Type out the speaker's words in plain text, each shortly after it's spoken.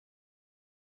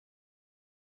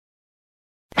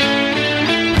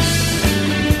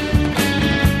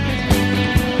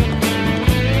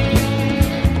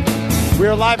We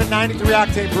are live at 93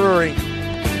 Octane Brewery.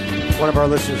 One of our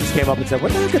listeners just came up and said,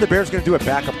 what the heck are the Bears going to do at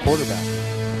backup quarterback?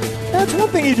 That's one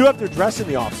thing you do have to address in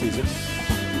the offseason.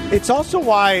 It's also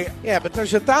why... Yeah, but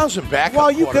there's 1,000 backup Well,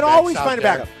 you can always out find a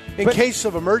there. backup. In case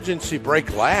of emergency, break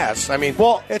glass. I mean,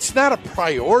 it's not a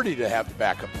priority to have the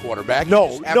backup quarterback.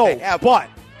 But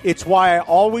it's why I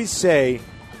always say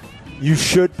you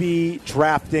should be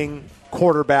drafting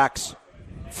quarterbacks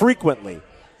frequently.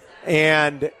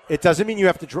 And it doesn't mean you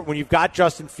have to, when you've got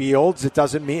Justin Fields, it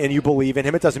doesn't mean, and you believe in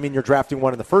him, it doesn't mean you're drafting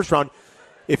one in the first round.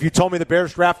 If you told me the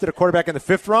Bears drafted a quarterback in the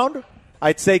fifth round,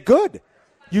 I'd say good.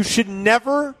 You should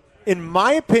never, in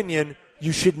my opinion,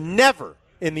 you should never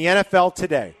in the NFL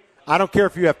today, I don't care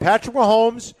if you have Patrick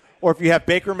Mahomes or if you have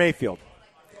Baker Mayfield,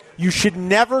 you should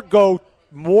never go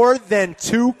more than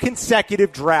 2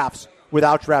 consecutive drafts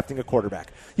without drafting a quarterback.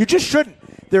 You just shouldn't.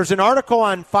 There's an article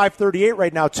on 538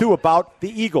 right now, too, about the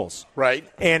Eagles. Right.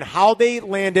 And how they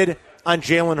landed on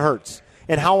Jalen Hurts.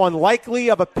 And how unlikely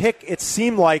of a pick it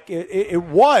seemed like it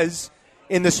was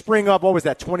in the spring of,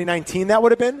 2019 that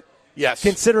would have been? Yes.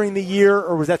 Considering the year,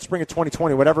 or was that spring of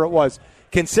 2020, whatever it was.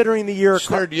 Considering the year,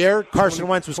 third year, Carson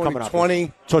Wentz was coming up.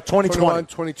 2020. So 2020.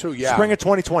 22, yeah. Spring of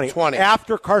 2020.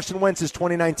 After Carson Wentz's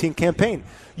 2019 campaign.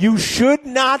 You should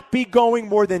not be going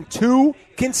more than 2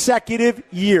 consecutive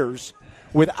years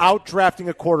without drafting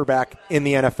a quarterback in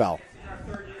the NFL.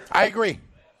 I agree.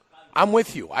 I'm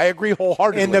with you. I agree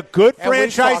wholeheartedly. And the good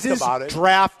franchises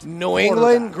draft New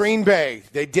England, Green Bay.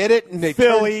 They did it, and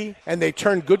they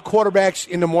turned good quarterbacks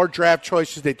into more draft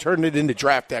choices. They turned it into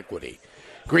draft equity.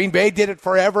 Green Bay did it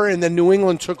forever, and then New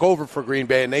England took over for Green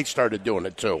Bay, and they started doing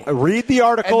it too. Read the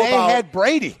article. And they had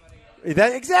Brady.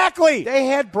 Exactly. They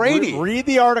had Brady. Read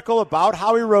the article about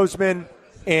Howie Roseman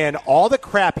and all the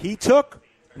crap he took,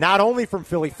 not only from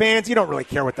Philly fans. You don't really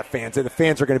care what the fans are. The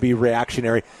fans are going to be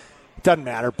reactionary. Doesn't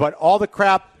matter. But all the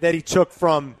crap that he took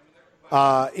from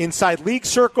inside league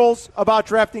circles about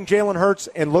drafting Jalen Hurts,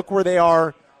 and look where they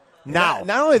are now.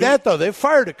 Not only that, though, they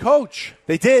fired a coach.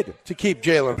 They did. To keep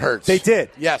Jalen Hurts. They did.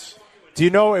 Yes. Do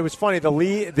you know, it was funny,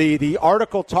 the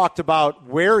article talked about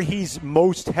where he's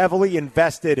most heavily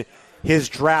invested his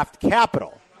draft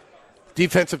capital.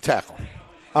 Defensive tackle.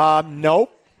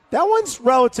 Nope. That one's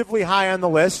relatively high on the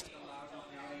list.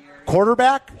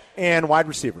 Quarterback and wide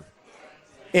receiver.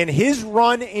 In his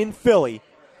run in Philly,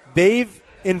 they've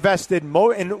invested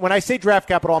and when I say draft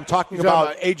capital, I'm talking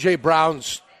about A.J.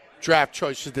 Brown's draft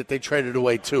choices that they traded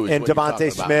away too. And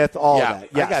Devontae Smith, all of that.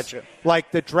 Yes. I got you.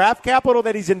 Like the draft capital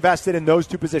that he's invested in those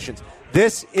 2 positions.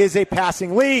 This is a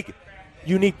passing league.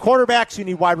 You need quarterbacks, you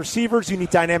need wide receivers, you need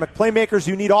dynamic playmakers,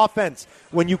 you need offense.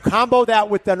 When you combo that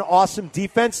with an awesome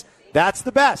defense, that's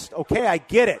the best. Okay, I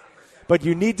get it. But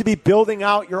you need to be building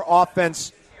out your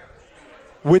offense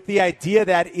with the idea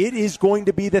that it is going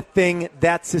to be the thing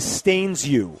that sustains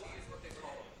you.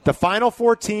 The final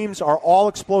 4 teams are all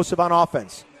explosive on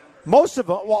offense. Most of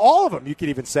them, all of them, you could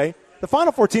even say. The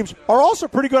final 4 teams are also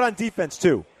pretty good on defense,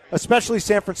 too, especially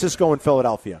San Francisco and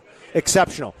Philadelphia.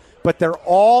 Exceptional. But they're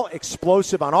all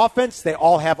explosive on offense. They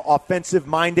all have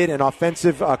offensive-minded and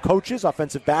offensive coaches,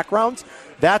 offensive backgrounds.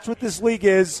 That's what this league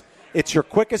is. It's your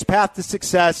quickest path to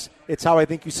success. It's how I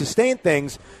think you sustain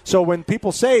things. So when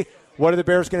people say, what are the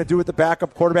Bears going to do with the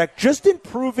backup quarterback? Just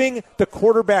improving the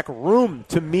quarterback room,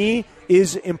 to me,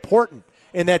 is important.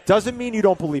 And that doesn't mean you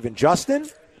don't believe in Justin.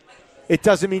 It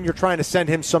doesn't mean you're trying to send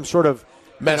him some sort of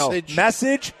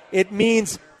message. It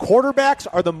means quarterbacks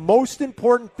are the most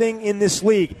important thing in this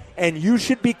league, and you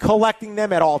should be collecting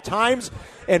them at all times.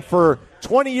 And for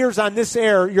 20 years on this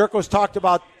air, Yurko's talked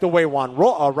about the way Ron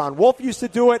Wolf used to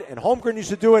do it and Holmgren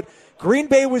used to do it. Green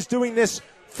Bay was doing this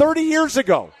 30 years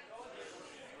ago.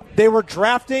 They were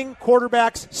drafting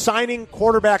quarterbacks, signing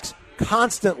quarterbacks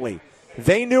constantly.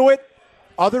 They knew it.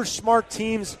 Other smart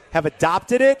teams have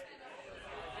adopted it.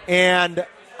 And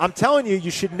I'm telling you, you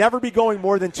should never be going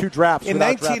more than 2 drafts. In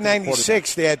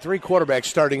 1996, they had 3 quarterbacks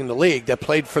starting in the league that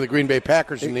played for the Green Bay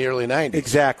Packers in the early 90s.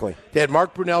 Exactly. They had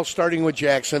Mark Brunell starting with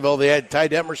Jacksonville. They had Ty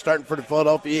Detmer starting for the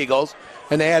Philadelphia Eagles.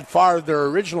 And they had Favre, their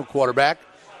original quarterback,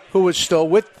 who was still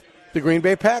with the Green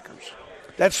Bay Packers.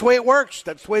 That's the way it works.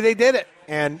 That's the way they did it.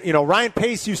 And, Ryan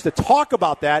Pace used to talk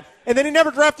about that, and then he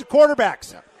never drafted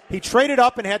quarterbacks. Yeah. He traded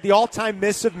up and had the all-time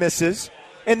miss of misses.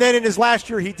 And then in his last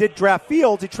year, he did draft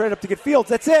Fields. He traded up to get Fields.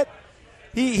 That's it.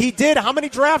 He did. How many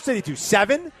drafts did he do?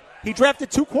 7? He drafted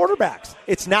 2 quarterbacks.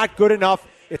 It's not good enough.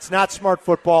 It's not smart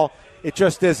football. It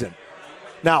just isn't.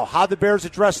 Now, how the Bears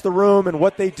address the room and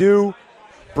what they do,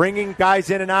 bringing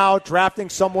guys in and out, drafting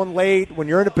someone late, when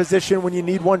you're in a position when you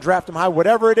need one, draft them high,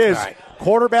 whatever it is, right.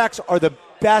 Quarterbacks are the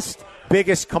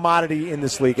biggest commodity in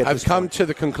this league. I've come to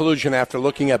the conclusion after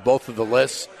looking at both of the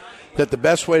lists that the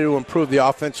best way to improve the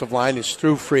offensive line is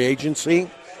through free agency.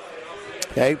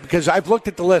 Okay, because I've looked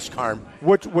at the list, Carm.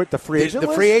 What the free agent list?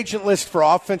 The free agent list for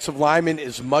offensive linemen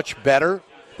is much better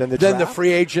than the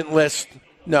free agent list.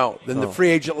 No, the free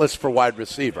agent list for wide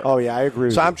receiver. Oh yeah, I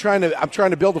agree. So I'm trying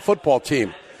to build a football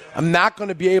team. I'm not going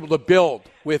to be able to build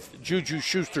with Juju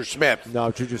Schuster-Smith.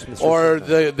 No, Juju Smith. Or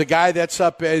the guy that's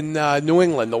up in New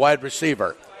England, the wide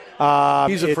receiver.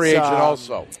 He's a free agent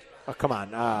also. Oh, come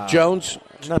on. Jones?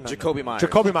 No. Jacoby Myers.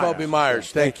 Jacoby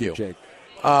Myers. Thank you. Jake.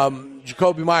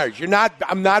 Jacoby Myers.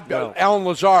 I'm not. No. Alan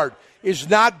Lazard is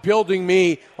not building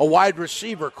me a wide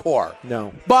receiver core.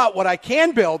 No. But what I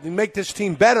can build and make this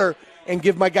team better and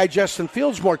give my guy Justin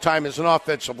Fields more time is an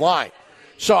offensive line.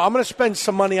 So I'm going to spend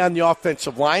some money on the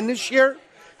offensive line this year,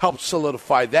 help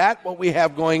solidify that, what we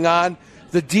have going on.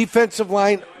 The defensive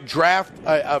line draft,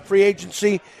 free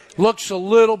agency, looks a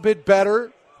little bit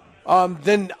better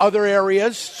than other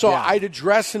areas. So yeah. I'd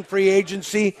address in free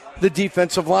agency the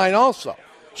defensive line also.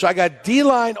 So I got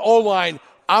D-line, O-line,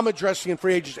 I'm addressing in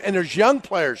free agency. And there's young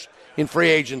players in free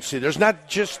agency. There's not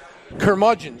just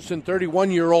curmudgeons and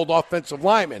 31-year-old offensive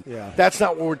linemen. Yeah. That's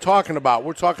not what we're talking about.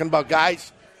 We're talking about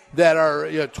guys that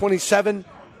are 27,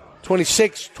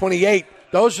 26, 28.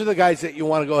 Those are the guys that you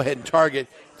want to go ahead and target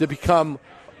to become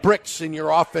bricks in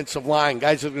your offensive line,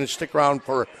 guys that are going to stick around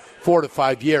for 4 to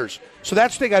 5 years. So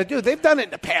that's what they got to do. They've done it in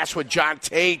the past with John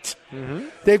Tate. Mm-hmm.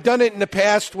 They've done it in the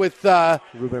past with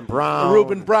Reuben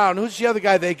Brown. Who's the other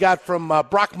guy they got from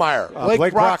Brockmeyer?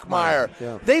 Blake Brockmeyer.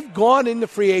 Yeah. They've gone into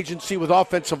free agency with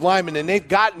offensive linemen, and they've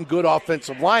gotten good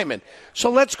offensive linemen. So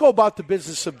let's go about the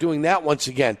business of doing that once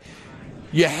again.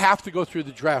 You have to go through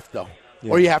the draft, though,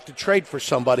 or you have to trade for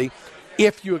somebody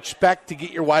if you expect to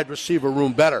get your wide receiver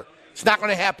room better. It's not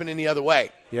going to happen any other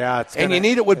way. Yeah, you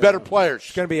need it with better players.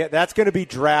 That's going to be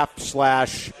draft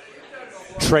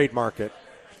 / trade market,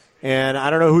 and I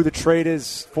don't know who the trade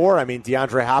is for. I mean,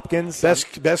 DeAndre Hopkins.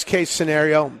 Best case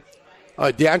scenario,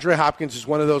 DeAndre Hopkins is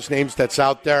one of those names that's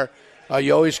out there.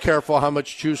 You're always careful how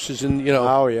much juice is in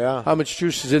how much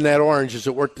juice is in that orange. Is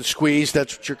it worth the squeeze?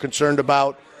 That's what you're concerned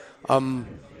about.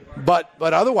 But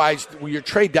otherwise, your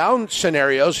trade down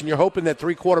scenarios, and you're hoping that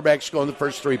 3 quarterbacks go in the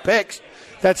first 3 picks.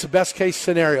 That's the best case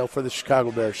scenario for the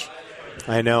Chicago Bears.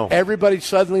 I know. Everybody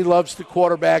suddenly loves the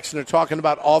quarterbacks, and they're talking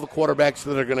about all the quarterbacks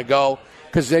that are going to go,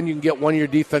 because then you can get one of your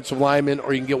defensive linemen,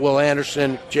 or you can get Will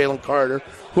Anderson, Jalen Carter,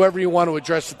 whoever you want to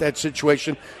address at that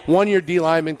situation. One of your D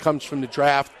linemen comes from the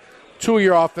draft. 2 of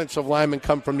your offensive linemen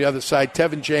come from the other side.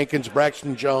 Tevin Jenkins,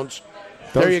 Braxton Jones.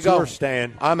 There you go. Are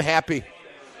staying. I'm happy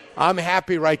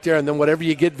right there. And then whatever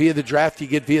you get via the draft, you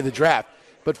get via the draft.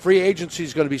 But free agency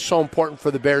is going to be so important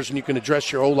for the Bears, and you can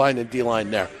address your O-line and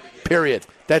D-line there. Period.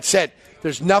 That's it.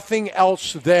 There's nothing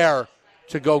else there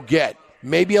to go get.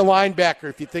 Maybe a linebacker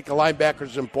if you think a linebacker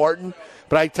is important.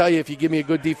 But I tell you, if you give me a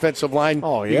good defensive line, you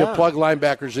can plug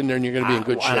linebackers in there, and you're going to be in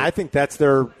good shape. And I think that's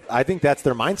their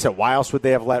mindset. Why else would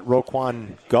they have let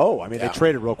Roquan go? I mean, they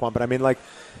traded Roquan, but I mean,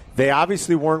 they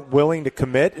obviously weren't willing to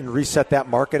commit and reset that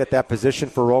market at that position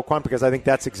for Roquan, because I think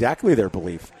that's exactly their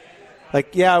belief.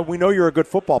 We know you're a good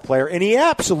football player, and he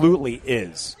absolutely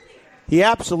is. He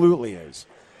absolutely is.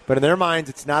 But in their minds,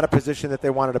 it's not a position that they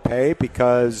wanted to pay,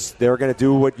 because they're going to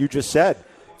do what you just said.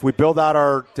 If we build out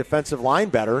our defensive line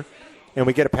better and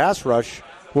we get a pass rush,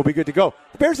 we'll be good to go.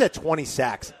 The Bears had 20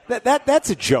 sacks. That's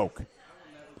a joke.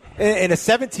 In a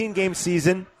 17-game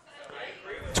season,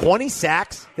 20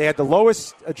 sacks. They had the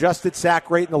lowest adjusted sack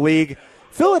rate in the league.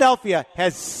 Philadelphia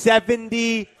has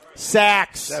 70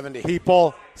 sacks. 70.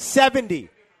 People. 70.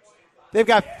 They've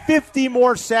got 50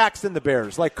 more sacks than the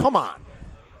Bears. Come on.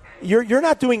 You're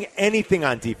not doing anything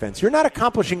on defense. You're not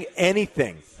accomplishing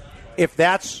anything if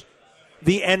that's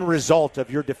the end result of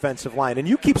your defensive line. And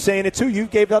you keep saying it, too. You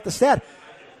gave out the stat.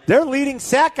 Their leading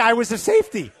sack guy was a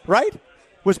safety, right?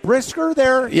 Was Brisker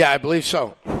there? Yeah, I believe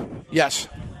so. Yes.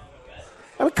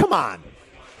 I mean, come on.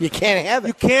 You can't have it.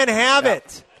 You can't have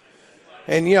it.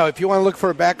 And, if you want to look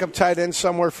for a backup tight end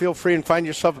somewhere, feel free and find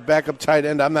yourself a backup tight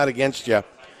end. I'm not against you.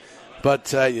 But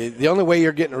the only way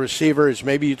you're getting a receiver is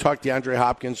maybe you talk DeAndre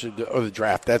Hopkins or the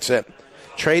draft. That's it.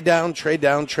 Trade down,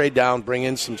 bring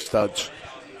in some studs.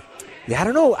 Yeah, I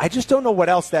don't know. I just don't know what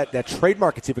else that trade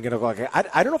market's even going to look like.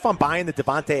 I don't know if I'm buying the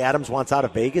Devontae Adams wants out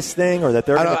of Vegas thing, or that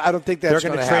I don't think that's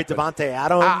going to trade Devontae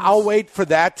Adams. I'll wait for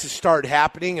that to start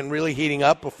happening and really heating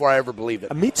up before I ever believe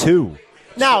it. Me too.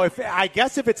 Now, I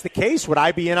guess if it's the case, would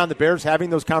I be in on the Bears having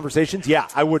those conversations? Yeah,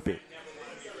 I would be.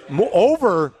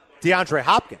 Over DeAndre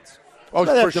Hopkins. Oh,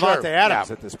 for sure. Devontae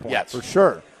Adams at this point. Yes. For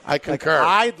sure. I concur.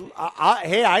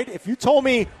 If you told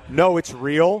me, no, it's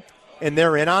real, and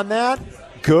they're in on that,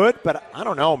 good, but I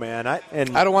don't know, man. I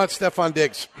don't want Stephon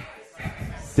Diggs.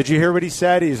 Did you hear what he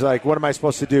said? He's like, what am I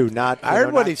supposed to do? I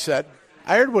heard what he said.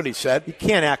 You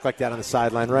can't act like that on the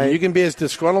sideline, right? You can be as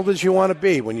disgruntled as you want to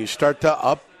be when you start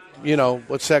to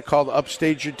what's that called,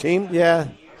 upstage your team? Yeah.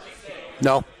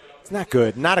 No. It's not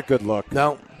good. Not a good look.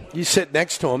 No. You sit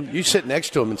next to him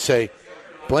and say,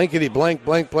 blankety blank,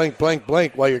 blank, blank, blank,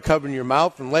 blank, while you're covering your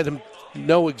mouth, and let him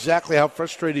know exactly how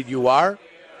frustrated you are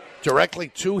directly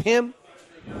to him.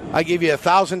 I give you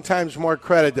 1,000 times more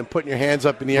credit than putting your hands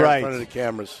up in the air in front of the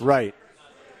cameras. Right.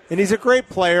 And he's a great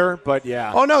player, but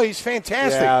yeah. Oh, no, he's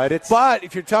fantastic. Yeah, but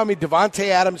if you're telling me Davante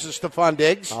Adams is Stephon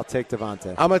Diggs, I'll take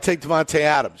Davante. I'm going to take Davante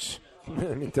Adams. I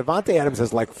mean, Davante Adams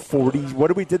has like 40. What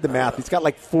did we did the math? He's got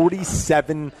like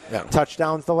 47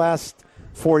 touchdowns the last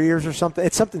 4 years or something.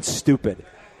 It's something stupid.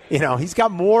 He's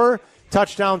got more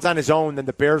touchdowns on his own than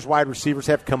the Bears wide receivers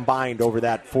have combined over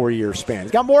that 4-year span.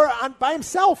 He's got more by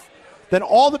himself than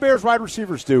all the Bears wide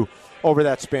receivers do over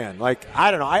that span. Like,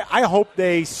 I don't know. I hope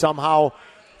they somehow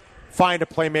find a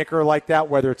playmaker like that,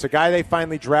 whether it's a guy they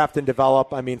finally draft and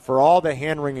develop. I mean, for all the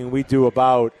hand-wringing we do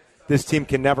about this team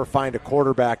can never find a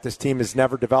quarterback, this team has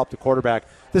never developed a quarterback,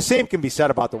 the same can be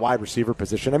said about the wide receiver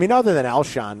position. I mean, other than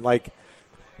Alshon,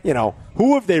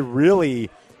 who have they really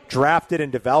drafted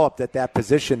and developed at that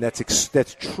position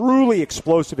that's truly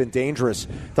explosive and dangerous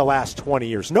the last 20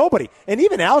 years? Nobody. And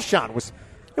even Alshon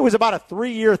it was about a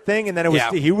 3-year thing, and then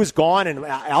he was gone, and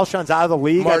Alshon's out of the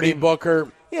league. Marty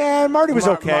Booker. Yeah, Marty was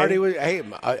okay. Marty was. Hey,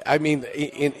 I mean,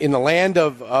 in the land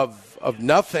of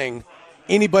nothing,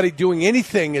 anybody doing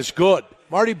anything is good.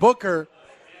 Marty Booker,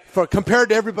 compared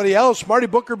to everybody else, Marty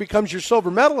Booker becomes your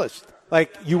silver medalist.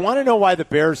 Like, you want to know why the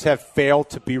Bears have failed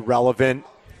to be relevant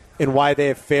and why they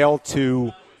have failed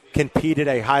to compete at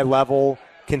a high level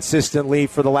consistently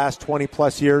for the last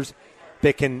 20-plus years?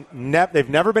 They've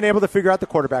never been able to figure out the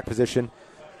quarterback position.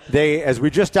 As we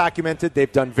just documented,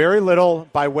 they've done very little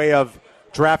by way of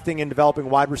drafting and developing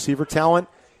wide receiver talent.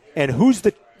 And who's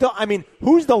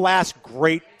the last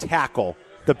great tackle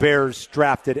the Bears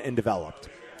drafted and developed?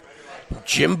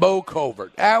 Jimbo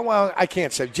Covert. Well, I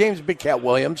can't say. James Big Cat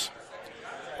Williams.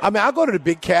 I mean, I'll go to the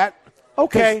Big Cat.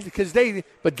 Okay.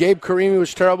 But Gabe Carimi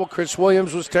was terrible. Chris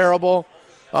Williams was terrible.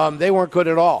 They weren't good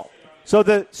at all. So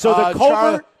the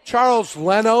Covert. Charles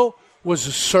Leno was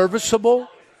a serviceable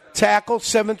tackle,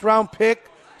 7th-round pick.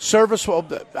 Serviceable.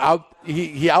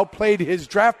 He outplayed his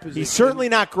draft position. He's certainly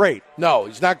not great. No,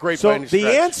 he's not great. So the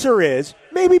answer is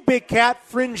maybe Big Cat,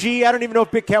 fringy. I don't even know if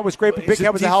Big Cat was great, but Big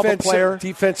Cat was a hell of a player.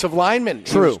 Defensive lineman.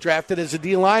 True. He was drafted as a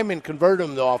D lineman, converted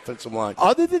him to offensive line.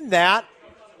 Other than that,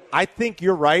 I think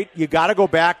you're right. You got to go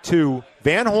back to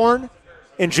Van Horn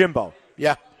and Jimbo.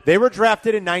 Yeah. They were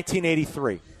drafted in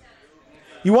 1983.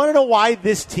 You want to know why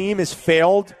this team has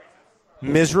failed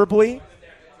miserably?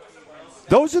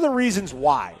 Those are the reasons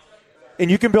why. And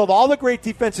you can build all the great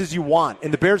defenses you want,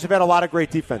 and the Bears have had a lot of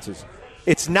great defenses.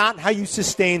 It's not how you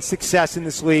sustain success in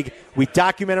this league. We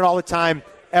document it all the time.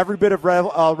 Every bit of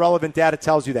relevant data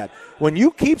tells you that. When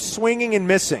you keep swinging and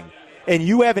missing, and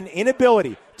you have an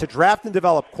inability to draft and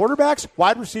develop quarterbacks,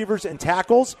 wide receivers, and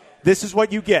tackles, this is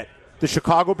what you get. The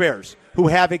Chicago Bears, who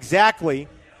have exactly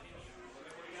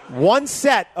one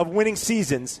set of winning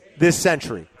seasons this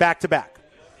century, back-to-back.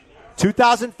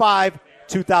 2005,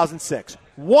 2006.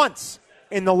 Once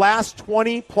in the last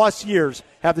 20-plus years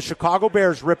have the Chicago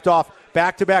Bears ripped off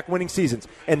back-to-back winning seasons.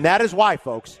 And that is why,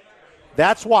 folks.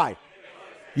 That's why.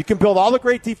 You can build all the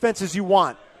great defenses you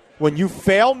want. When you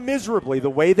fail miserably the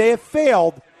way they have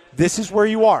failed, this is where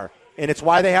you are. And it's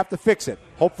why they have to fix it.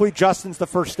 Hopefully Justin's the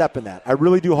first step in that. I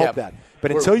really do hope that.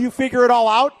 But until you figure it all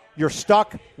out, you're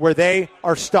stuck where they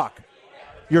are stuck.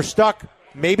 You're stuck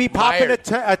maybe popping a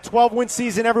 12-win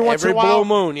season every once in a while. Every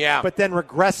blue moon, yeah. But then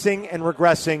regressing and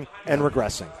regressing and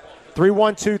regressing.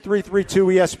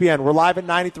 312-332-ESPN. We're live at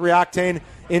 93 Octane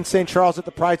in St. Charles at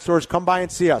the Pride Stores. Come by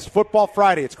and see us. Football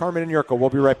Friday. It's Carmen and Yurko. We'll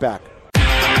be right back.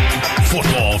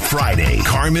 Football Friday.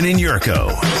 Carmen and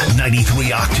Yurko. 93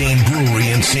 Octane Brewery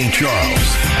in St. Charles.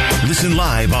 Listen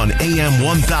live on AM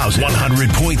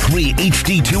 1100.3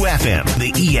 HD2 FM,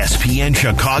 the ESPN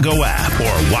Chicago app,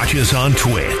 or watch us on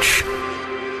Twitch.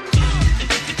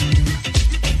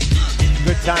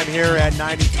 Good time here at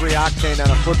 93 Octane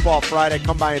on a Football Friday.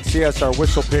 Come by and see us. Our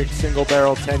Whistle Pig Single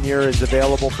Barrel 10-year is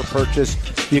available for purchase.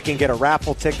 You can get a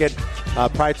raffle ticket.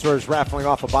 Pride Store is raffling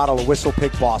off a bottle of Whistle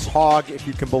Pig Boss Hog, if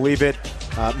you can believe it.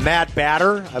 Mad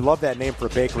Batter. I love that name for a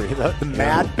bakery. The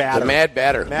Mad Batter. The Mad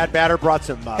Batter. Mad Batter brought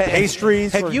some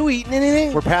pastries. Have you eaten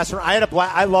anything? We're passing.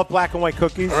 I love black and white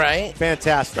cookies. Right.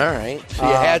 Fantastic. All right. So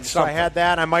you had something. So I had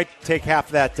that. I might take half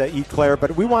of that Eclair,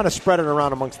 but we want to spread it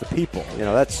around amongst the people. You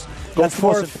know, that's That's the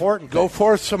most important thing. Go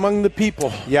forth among the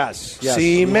people. Yes.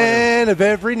 See men of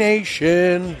every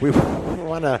nation. We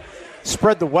want to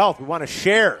spread the wealth. We want to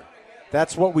share.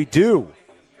 That's what we do.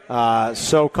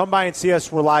 So come by and see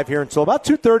us. We're live here until about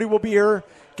 2:30. We'll be here,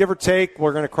 give or take.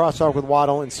 We're going to cross off with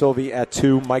Waddle and Sylvie at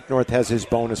 2. Mike North has his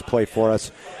bonus play for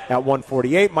us at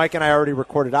 1:48. Mike and I already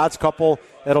recorded Odds Couple.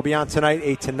 That'll be on tonight,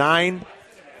 8 to 9.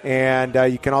 And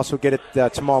you can also get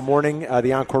it tomorrow morning,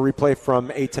 the encore replay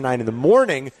from 8 to 9 in the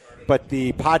morning. But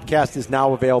the podcast is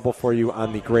now available for you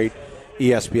on the great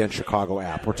ESPN Chicago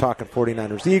app. We're talking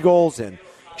 49ers, Eagles, and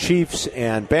Chiefs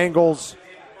and Bengals.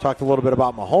 Talked a little bit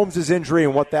about Mahomes' injury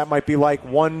and what that might be like.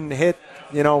 One hit,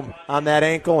 on that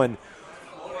ankle, and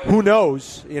who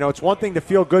knows? It's one thing to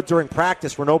feel good during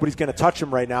practice where nobody's going to touch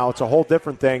him right now. It's a whole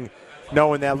different thing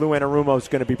knowing that Lou Anarumo is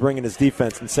going to be bringing his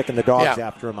defense and sicking the dogs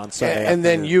after him on Sunday. And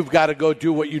then you've got to go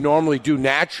do what you normally do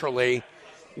naturally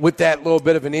with that little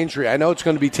bit of an injury. I know it's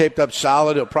going to be taped up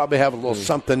solid. It'll probably have a little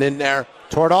something in there.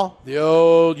 Toradol? The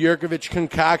old Jurkovich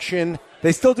concoction.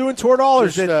 They still doing Toradol? Or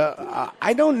is it?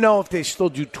 I don't know if they still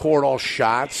do Toradol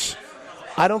shots.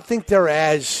 I don't think they're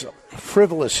as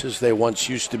frivolous as they once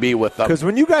used to be with them. Because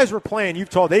when you guys were playing, you've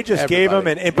told they just gave them,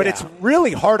 but it's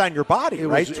really hard on your body,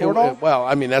 right? Toradol? Well,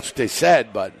 I mean, that's what they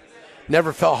said, but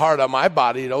never felt hard on my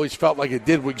body. It always felt like it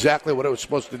did exactly what it was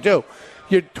supposed to do.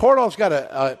 Toradol's got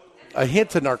a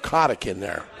hint of narcotic in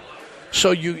there.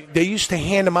 So they used to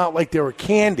hand them out like they were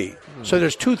candy. So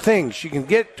there's two things. You can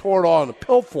get Toradol in a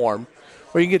pill form,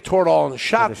 or you can get Toradol in a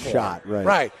shot form.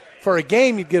 Right. For a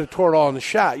game, you'd get a Toradol in the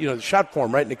shot, the shot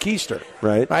form right in the keister.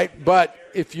 Right. But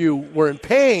if you were in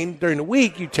pain during the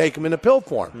week, you take them in a pill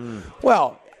form.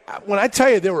 Well, when I tell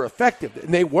you they were effective,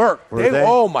 and they worked. They?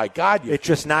 Oh, my God. It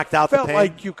just knocked out the pain? Felt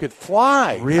like you could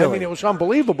fly. Really? I mean, it was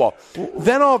unbelievable.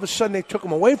 Then all of a sudden they took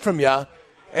them away from you,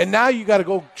 and now you got to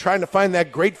go trying to find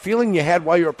that great feeling you had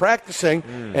while you were practicing,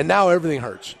 and now everything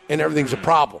hurts, and everything's a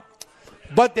problem.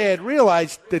 But they had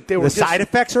realized that they were side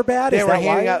effects are bad. They were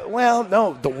handing out. Well,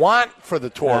 no, the want for the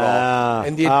Toradol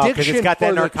and the addiction it's got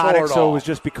that for narcotic, the Toradol. so it was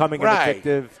just becoming an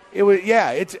addictive. It was,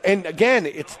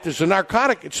 there's a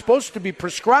narcotic. It's supposed to be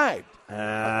prescribed. In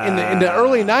the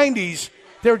early '90s,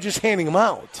 they were just handing them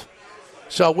out,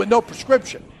 so with no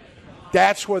prescription.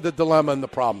 That's where the dilemma and the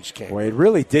problems came. Well, it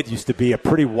really did used to be a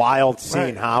pretty wild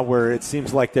scene, where it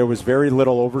seems like there was very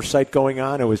little oversight going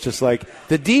on. It was just like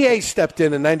the DA stepped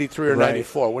in '93 or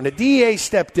 '94. When the DA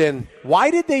stepped in, why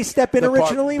did they step in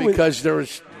originally? Because there were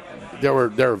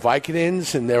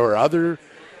Vicodins and there were other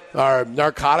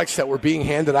narcotics that were being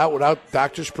handed out without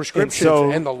doctor's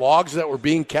prescriptions, and the logs that were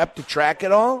being kept to track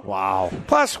it all. Wow.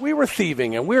 Plus, we were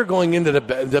thieving, and we were going into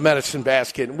the medicine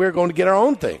basket, and we were going to get our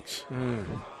own things.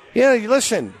 Yeah,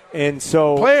 listen. And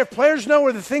so players know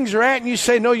where the things are at, and you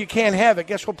say, no, you can't have it.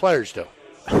 Guess what players do?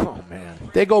 Oh, man.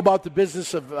 They go about the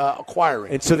business of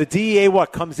acquiring. And so the DEA,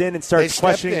 comes in and starts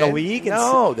questioning the league?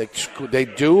 No, they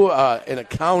do an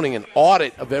accounting, an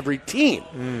audit of every team.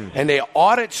 And they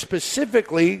audit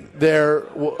specifically their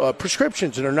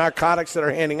prescriptions and their narcotics that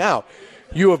are handing out.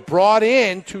 You have brought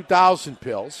in 2,000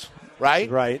 pills, right?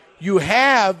 Right. You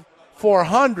have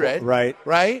 400. Right.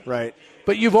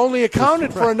 But you've only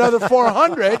accounted for another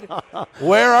 400.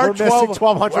 Where are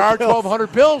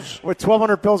 1,200 pills? Where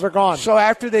 1,200 pills are gone. So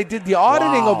after they did the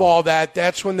auditing of all that,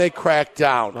 that's when they cracked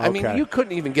down. Okay. I mean, you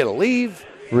couldn't even get a leave.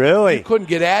 Really? You couldn't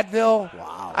get Advil.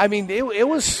 Wow. I mean,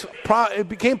 it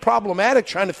became problematic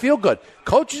trying to feel good.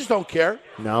 Coaches don't care.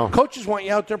 No. Coaches want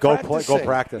you out there practicing. Go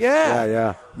practice.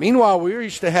 Yeah. Meanwhile, we were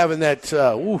used to having that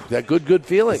good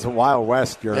feeling. It's a Wild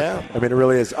West. Yeah. I mean, it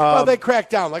really is. Well, they cracked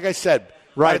down, like I said.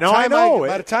 Right. No, I know.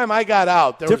 By the time I got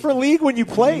out, there different was league when you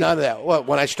played. None of that. Well,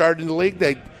 when I started in the league,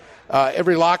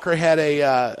 every locker had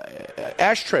a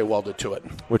ashtray welded to it,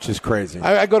 which is crazy.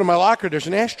 I go to my locker. There's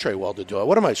an ashtray welded to it.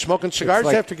 What am I smoking cigars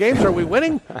after games? Are we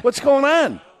winning? What's going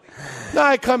on? No,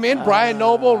 I come in, Brian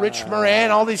Noble, Rich Moran,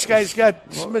 all these guys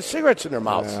got cigarettes in their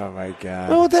mouths. Oh, my God.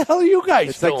 Well, what the hell are you guys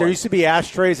It's doing? like there used to be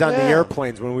ashtrays on the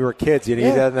airplanes when we were kids. You'd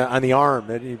eat that on the arm.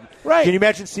 Right. Can you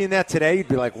imagine seeing that today? You'd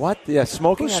be like, what? Yeah,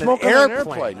 smoking Who's on smoking an on an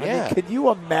airplane. airplane? Yeah. I mean, could you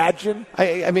imagine?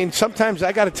 I mean, sometimes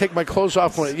I got to take my clothes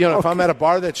off when if I'm at a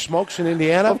bar that smokes in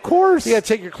Indiana. Of course. You got to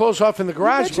take your clothes off in the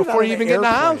garage before you even get in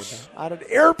the house. On an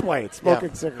airplane,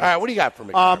 smoking cigarettes. All right, what do you got for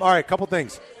me? All right, a couple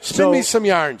things. Spin me some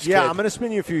yarns, Yeah, kid. I'm going to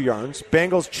spin you a few yarns.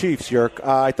 Bengals, Chiefs, Yerk.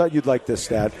 I thought you'd like this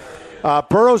stat.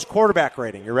 Burrow's quarterback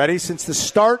rating. You ready? Since the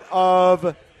start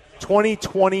of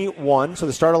 2021, so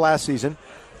the start of last season,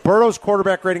 Burrow's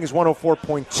quarterback rating is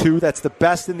 104.2. That's the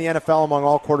best in the NFL among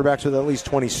all quarterbacks with at least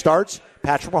 20 starts.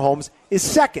 Patrick Mahomes is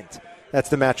second. That's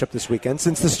the matchup this weekend.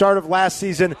 Since the start of last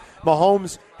season,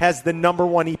 Mahomes has the number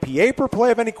one EPA per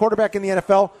play of any quarterback in the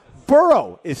NFL.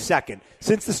 Burrow is second.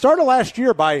 Since the start of last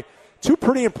year, by two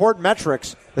pretty important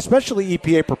metrics, especially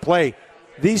EPA per play,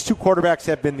 these two quarterbacks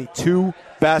have been the two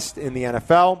best in the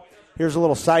NFL. Here's a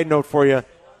little side note for you.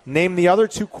 Name the other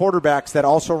two quarterbacks that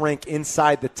also rank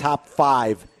inside the top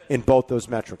 5 in both those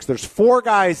metrics. There's 4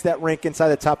 guys that rank inside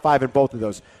the top 5 in both of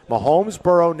those. Mahomes,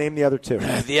 Burrow, name the other two.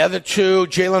 The other two,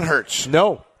 Jalen Hurts.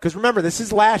 No, because remember, this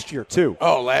is last year, too.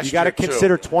 Oh, last year, you got to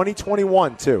consider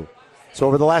 2021, too. So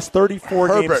over the last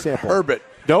 34 game sample. Herbert.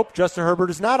 Nope, Justin Herbert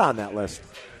is not on that list.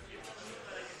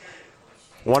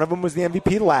 One of them was the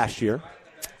MVP last year.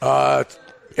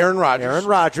 Aaron Rodgers. Aaron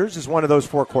Rodgers is one of those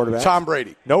 4 quarterbacks. Tom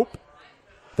Brady. Nope.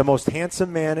 The most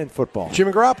handsome man in football.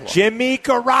 Jimmy Garoppolo. Jimmy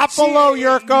Garoppolo,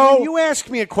 Yurko. When you ask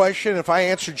me a question, if I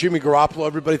answer Jimmy Garoppolo,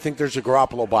 everybody think there's a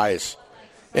Garoppolo bias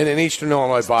and an Eastern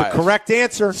Illinois bias. The correct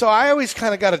answer. So I always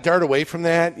kind of got to dart away from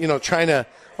that, trying to,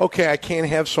 I can't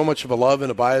have so much of a love and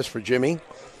a bias for Jimmy.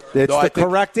 It's the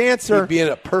correct answer. He'd be in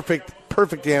a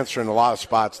perfect answer in a lot of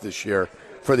spots this year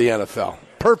for the NFL.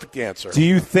 Perfect answer. Do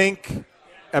you think,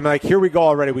 here we go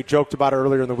already. We joked about it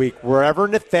earlier in the week. Wherever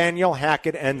Nathaniel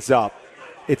Hackett ends up,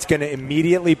 it's going to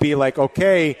immediately be like,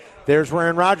 okay, there's where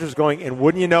Aaron Rodgers is going. And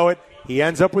wouldn't you know it, he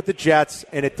ends up with the Jets,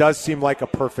 and it does seem like a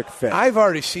perfect fit. I've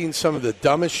already seen some of the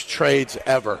dumbest trades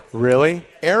ever. Really?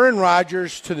 Aaron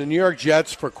Rodgers to the New York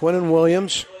Jets for Quinnen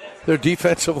Williams, their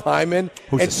defensive lineman.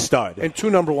 Who's a stud. And 2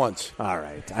 number ones. All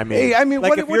right.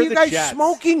 What are you guys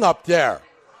smoking up there?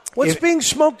 What's being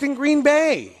smoked in Green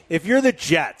Bay? If you're the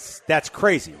Jets, that's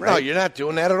crazy, right? No, you're not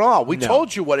doing that at all. We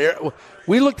told you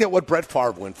we looked at what Brett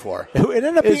Favre went for. It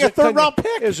ended up being a third-round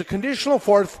pick. It was a conditional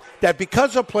fourth that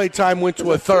because of playtime went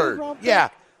to a third. Yeah,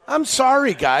 I'm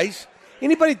sorry, guys.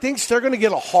 Anybody thinks they're going to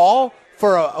get a haul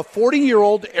for a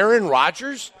 40-year-old Aaron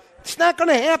Rodgers? It's not going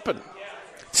to happen.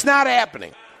 It's not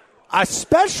happening.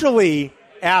 Especially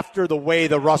after the way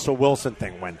the Russell Wilson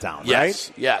thing went down,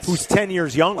 right? Yes. Who's 10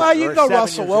 years younger. Well, you can go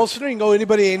Russell Wilson or you can go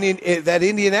anybody that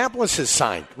Indianapolis has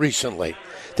signed recently.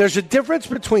 There's a difference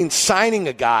between signing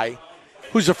a guy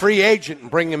who's a free agent and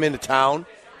bringing him into town,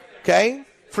 okay?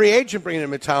 Free agent bringing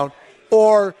him into town,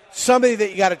 or somebody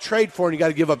that you got to trade for and you got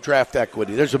to give up draft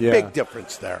equity. There's a big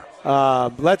difference there.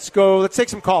 Let's take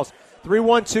some calls.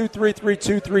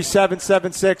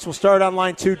 312-332-3776. We'll start on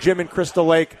line 2, Jim in Crystal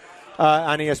Lake.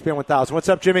 On ESPN 1000. What's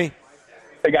up, Jimmy?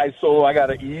 Hey, guys, so I got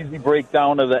an easy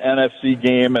breakdown of the NFC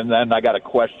game, and then I got a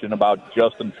question about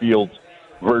Justin Fields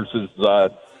versus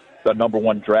the number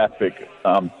 1 draft pick.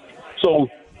 So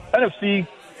NFC,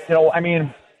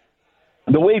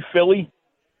 the way Philly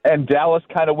and Dallas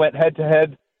kind of went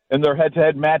head-to-head in their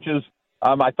head-to-head matches,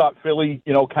 I thought Philly,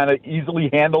 kind of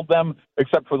easily handled them,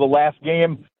 except for the last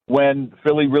game when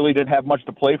Philly really didn't have much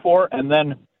to play for. And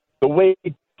then the way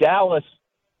Dallas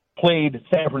played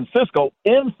San Francisco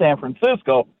in San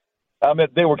Francisco,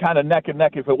 they were kind of neck and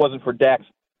neck if it wasn't for Dak's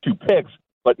 2 picks.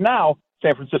 But now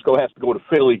San Francisco has to go to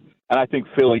Philly, and I think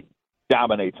Philly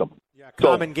dominates them. Yeah,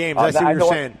 common games. I see what you're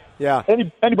saying. Yeah,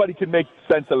 anybody can make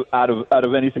sense out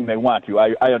of anything they want to.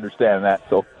 I understand that.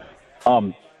 So,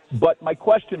 but my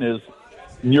question is,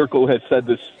 Yurko has said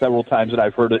this several times, and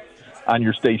I've heard it on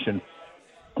your station,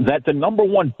 that the number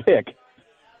 1 pick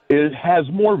has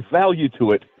more value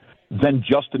to it than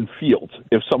Justin Fields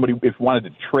if wanted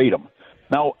to trade him.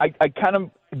 Now, I kind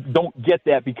of don't get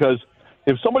that because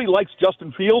if somebody likes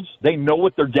Justin Fields, they know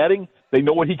what they're getting. They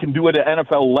know what he can do at an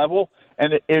NFL level.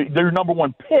 And their number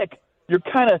 1 pick, you're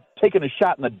kind of taking a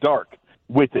shot in the dark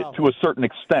with it to a certain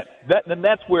extent.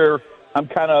 That's where I'm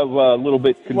kind of a little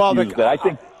bit confused. I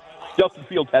think Justin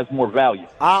Fields has more value.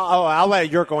 I'll let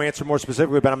Yurko answer more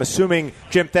specifically, but I'm assuming,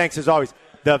 Jim, thanks as always.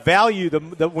 The value,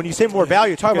 when you say more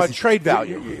value, talking about trade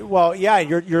value.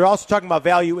 You're also talking about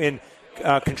value in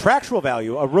contractual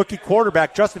value. A rookie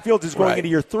quarterback, Justin Fields, is going into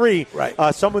year 3. Right.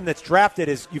 Someone that's drafted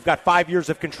you've got 5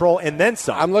 years of control and then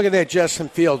some. I'm looking at Justin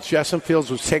Fields. Justin Fields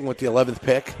was taken with the 11th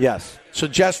pick. Yes. So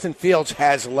Justin Fields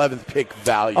has 11th pick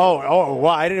value. Oh,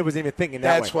 well, I wasn't even thinking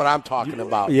that way. That's what I'm talking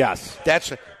about. Yes.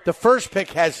 The first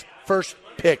pick has first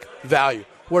pick value.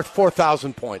 Worth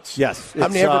 4,000 points. Yes. How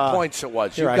many points it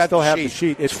was? Here, I still have the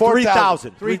sheet. It's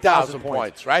 3,000. 3,000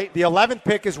 points, right? The 11th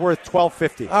pick is worth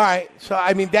 $1,250. All right. So,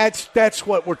 that's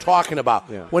what we're talking about.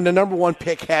 Yeah. When the number 1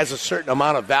 pick has a certain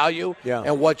amount of value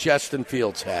and what Justin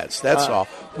Fields has. That's all.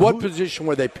 What position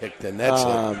were they picked in? That's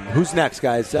it. Who's next,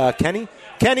 guys? Kenny?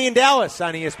 Kenny in Dallas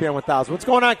on ESPN 1000. What's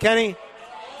going on, Kenny?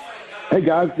 Hey,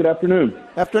 guys. Good afternoon.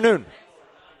 Afternoon.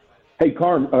 Hey,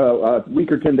 Carm, a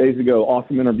week or 10 days ago,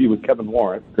 awesome interview with Kevin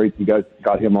Warren. Great you guys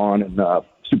got him on, and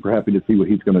super happy to see what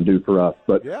he's going to do for us.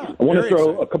 But I want to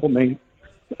throw a couple names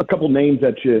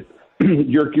at you.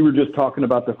 Yerk, you were just talking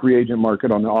about the free agent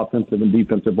market on the offensive and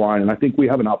defensive line, and I think we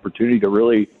have an opportunity to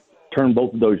really turn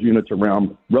both of those units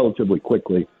around relatively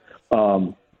quickly.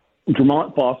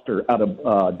 Jermont Foster out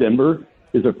of Denver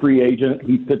is a free agent.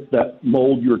 He fits that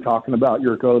mold you were talking about,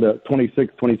 Yurko, the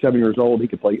 26, 27 years old. He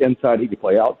could play inside. He could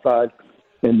play outside.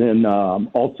 And then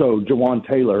also Jawan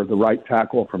Taylor, the right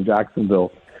tackle from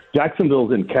Jacksonville.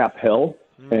 Jacksonville's in cap hell,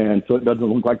 and so it doesn't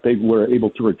look like they were able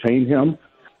to retain him.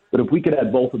 But if we could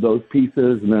add both of those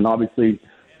pieces and then obviously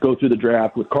go through the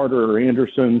draft with Carter or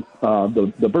Anderson,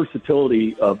 the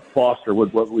versatility of Foster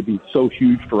would be so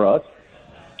huge for us.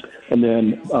 And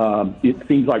then it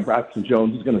seems like Braxton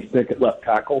Jones is going to stick at left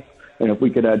tackle. And if we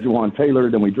could add Jawan Taylor,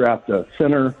 then we draft a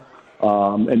center.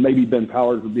 And maybe Ben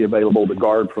Powers would be available to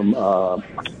guard from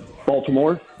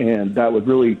Baltimore. And that would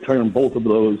really turn both of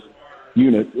those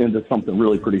units into something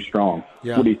really pretty strong.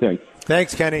 Yeah. What do you think?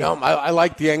 Thanks, Kenny. I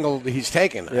like the angle he's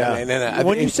taken. Yeah.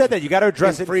 When you said that, you got to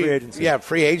address it in free agency. Yeah,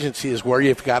 free agency is where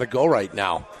you've got to go right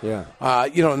now. Yeah.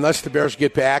 Unless the Bears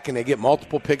get back and they get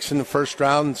multiple picks in the first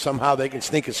round, and somehow they can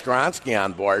sneak a Skoronski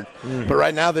on board. Mm-hmm. But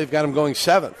right now they've got him going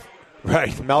 7th.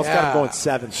 Right. Mel's got him going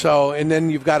 7th. So, and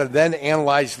then you've got to then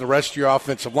analyze the rest of your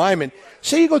offensive linemen.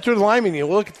 Say you go through the linemen, you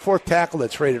look at the fourth tackle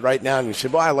that's rated right now, and you say,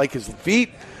 well, I like his feet.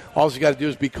 All you got to do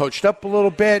is be coached up a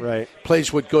little bit. Right.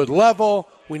 Plays with good level.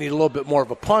 We need a little bit more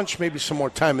of a punch, maybe some more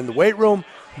time in the weight room.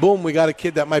 Boom, we got a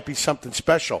kid that might be something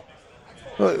special.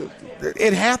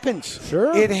 It happens.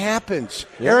 Sure. It happens.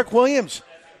 Yeah. Eric Williams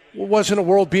wasn't a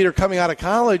world beater coming out of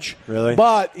college. Really?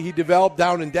 But he developed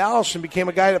down in Dallas and became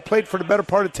a guy that played for the better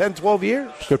part of 10, 12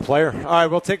 years. Good player. All right,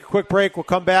 we'll take a quick break. We'll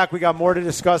come back. We got more to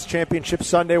discuss Championship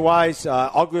Sunday-wise.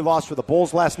 Ugly loss for the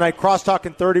Bulls last night. Crosstalk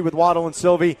in 30 with Waddle and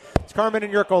Sylvie. It's Carmen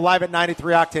and Yurko live at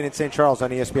 93 Octane in St. Charles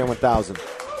on ESPN 1000.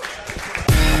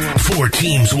 4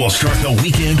 teams will start the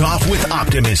weekend off with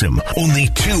optimism. Only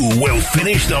 2 will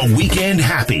finish the weekend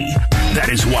happy. That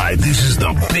is why this is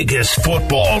the biggest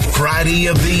football Friday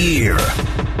of the year.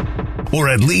 Or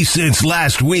at least since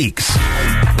last week's.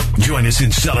 Join us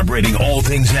in celebrating all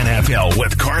things NFL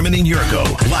with Carmen and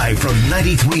Yurko, live from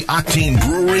 93 Octane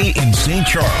Brewery in St.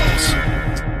 Charles.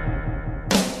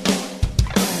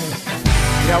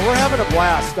 Yeah, we're having a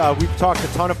blast. We've talked a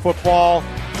ton of football.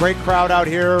 Great crowd out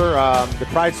here. The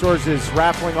Pride Stores is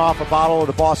raffling off a bottle of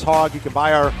the Boss Hog. You can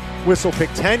buy our Whistle Pick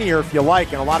 10-year if you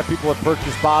like, and a lot of people have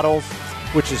purchased bottles,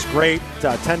 which is great.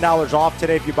 $10 off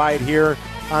today if you buy it here.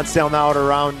 On sale now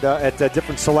at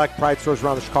different select Pride Stores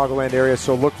around the Chicagoland area,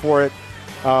 so look for it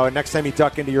next time you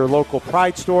duck into your local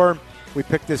Pride store. We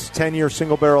picked this 10-year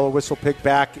single barrel of Whistle Pick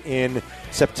back in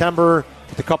September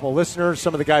with a couple of listeners.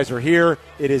 Some of the guys are here.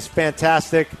 It is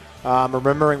fantastic. I'm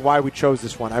remembering why we chose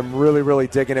this one. I'm really, really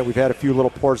digging it. We've had a few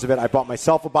little pours of it. I bought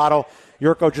myself a bottle.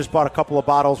 Yurko just bought a couple of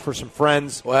bottles for some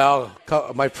friends. Well,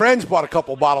 my friends bought a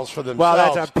couple bottles for themselves.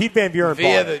 Well, that's Pete Van Buren.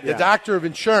 Via the doctor of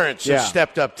insurance has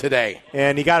stepped up today.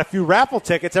 And he got a few raffle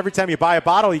tickets. Every time you buy a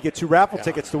bottle, you get 2 raffle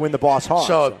tickets to win the Boss Hog.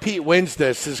 So if Pete wins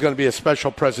this is going to be a special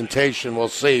presentation. We'll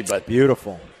see. But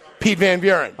beautiful. Pete Van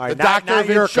Buren, right, doctor of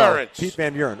Yurko. insurance. Pete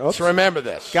Van Buren. Oops. So remember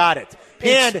this. Got it.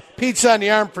 Pete's on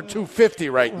the arm for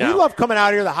 $250 right now. We love coming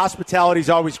out here. The hospitality is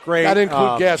always great. Got to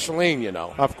include gasoline, you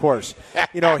know. Of course.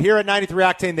 Here at 93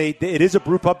 Octane, it is a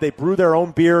brew pub. They brew their own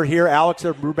beer here. Alex,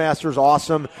 their brewmaster, is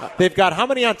awesome. They've got how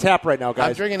many on tap right now, guys?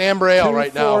 I'm drinking Amber Ale 2,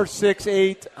 right 4, now. 6,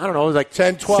 8. I don't know. It was like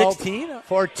 10, 12, 16?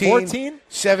 14,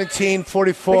 17,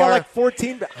 44. They got like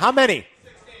 14. How many?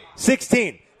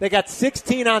 16. They got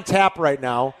 16 on tap right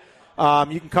now.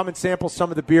 You can come and sample some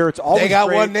of the beer. It's always They got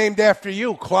great. one named after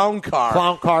you, Clown Car.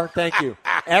 Clown Car, thank you.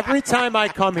 Every time I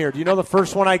come here, do you know the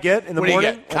first one I get in the morning? What do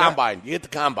you get? Combine. You get the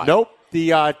Combine. Nope.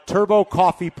 The Turbo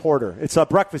Coffee Porter. It's a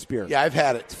breakfast beer. Yeah, I've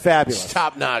had it. It's fabulous. It's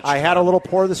top notch. I had a little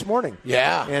pour this morning.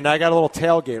 Yeah. And I got a little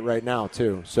tailgate right now,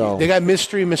 too. So they got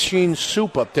Mystery Machine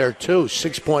Soup up there, too,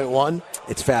 6.1.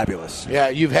 It's fabulous. Yeah,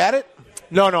 you've had it?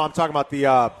 No, I'm talking about the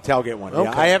tailgate one. Okay.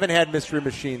 Yeah, I haven't had Mystery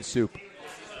Machine Soup.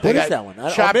 What is that one?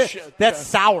 That's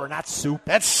sour, not soup.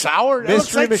 That's sour?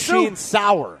 Mystery like Machine soup.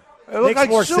 Sour. It looks makes like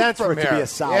more soup sense for from it to here. be a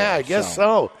sour. Yeah, I guess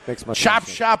so. Makes much Chop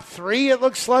sense. Shop 3, it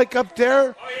looks like up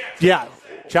there. Yeah.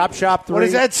 Chop Shop 3. What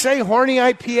does that say? Horny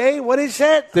IPA? What is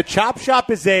that? The Chop Shop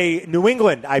is a New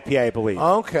England IPA, I believe.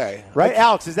 Okay. Right,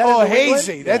 Alex? Is that a New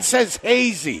hazy. England? That says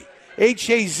hazy.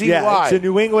 Hazy. Yeah, it's a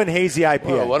New England hazy IPA.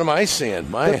 Well, what am I seeing?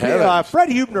 My heavens. Fred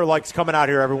Hubner likes coming out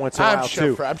here every once in a while,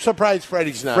 too. I'm surprised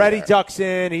Freddie's not Freddie there. ducks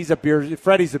in.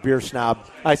 Freddie's a beer snob.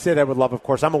 I say that with love, of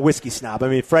course. I'm a whiskey snob. I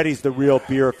mean, Freddie's the real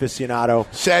beer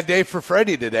aficionado. Sad day for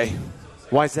Freddie today.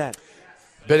 Why is that?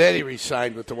 Benetti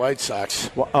re-signed with the White Sox.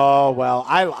 Well,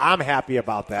 I'm happy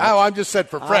about that. Oh, I'm just said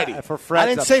for Freddie. For Fred's I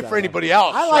didn't say for anybody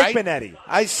else. I like right? Benetti.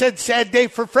 I said sad day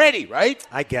for Freddie, right?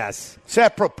 I guess. C'est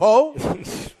apropos.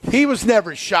 He was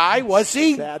never shy, was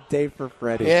he? Sad day for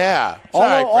Freddie. Yeah.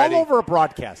 All over a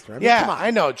broadcaster. I mean, come on.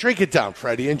 I know. Drink it down,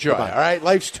 Freddie. Enjoy. All right?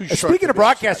 Life's too short. Speaking of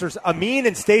broadcasters, Amin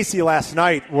and Stacy last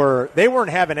night they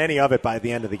weren't having any of it by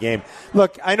the end of the game.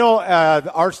 Look, I know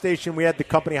our station, we had the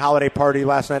company holiday party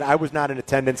last night. I was not in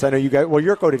attendance. I know you guys,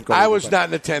 Yurko didn't go. I was not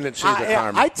in attendance either,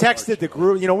 Carmen. I texted the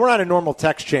group. We're on a normal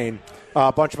text chain,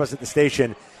 a bunch of us at the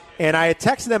station. And I had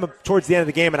texted them towards the end of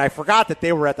the game, and I forgot that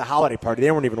they were at the holiday party.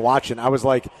 They weren't even watching. I was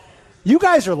like, you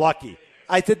guys are lucky.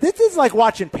 I said, this is like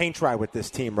watching paint dry with this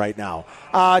team right now.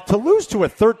 To lose to a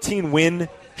 13-win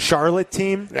Charlotte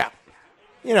team,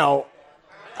 in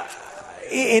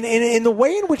the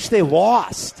way in which they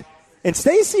lost. And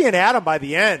Stacey and Adam by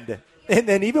the end, and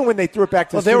then even when they threw it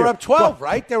back to the they were up 12,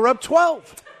 right? They were up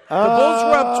 12. The Bulls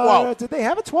were up 12. Did they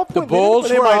have a 12-point The Bulls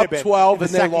were up 12,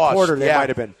 and they lost. Quarter, they might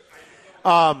have been.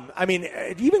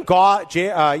 Even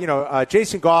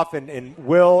Jason Goff and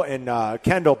Will and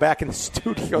Kendall back in the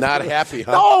studio. Not happy,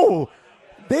 huh? No!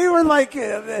 They were like,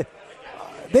 in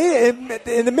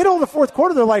the middle of the fourth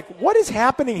quarter, they're like, what is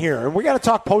happening here? And we got to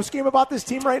talk post-game about this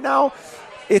team right now.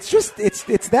 It's just,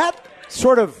 it's that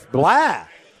sort of blah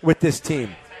with this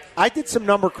team. I did some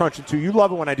number crunching, too. You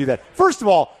love it when I do that. First of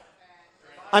all,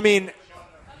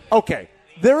 okay,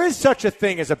 there is such a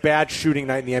thing as a bad shooting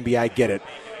night in the NBA. I get it.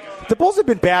 The Bulls have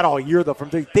been bad all year, though.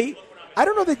 I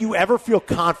don't know that you ever feel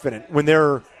confident when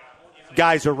their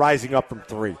guys are rising up from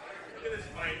three.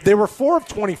 They were 4 of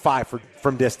 25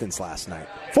 from distance last night.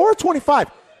 4 of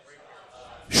 25.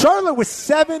 Charlotte was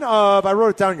 7 of, I wrote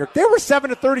it down here, they were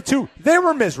 7 of 32. They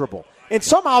were miserable. And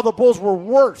somehow the Bulls were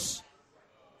worse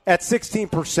at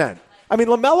 16%.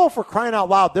 LaMelo, for crying out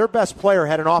loud, their best player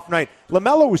had an off night.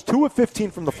 LaMelo was 2 of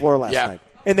 15 from the floor last night.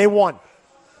 And they won.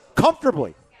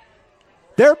 Comfortably.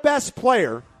 Their best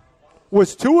player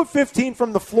was 2 of 15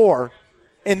 from the floor,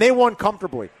 and they won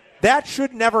comfortably. That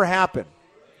should never happen.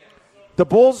 The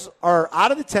Bulls are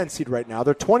out of the 10 seed right now.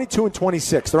 They're 22 and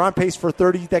 26. They're on pace for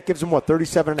 30. That gives them,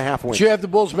 37.5 wins. Did you have the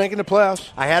Bulls making the playoffs?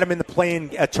 I had them in the play-in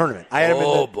tournament.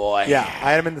 Boy. Yeah,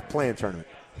 I had them in the play-in tournament.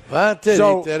 Pretty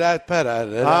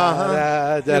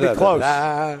close.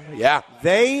 Yeah.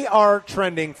 They are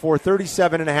trending for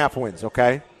 37.5 wins,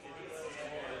 okay?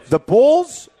 The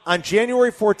Bulls on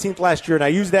January 14th last year, and I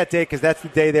use that day because that's the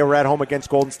day they were at home against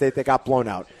Golden State. They got blown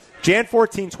out. Jan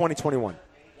 14, 2021.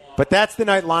 But that's the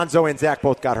night Lonzo and Zach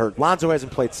both got hurt. Lonzo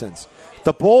hasn't played since.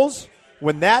 The Bulls,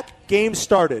 when that game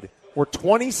started, were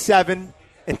 27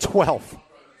 and 12.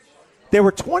 They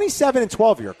were 27 and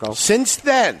 12, Yurko. Since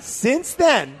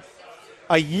then,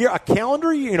 a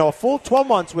calendar year, a full 12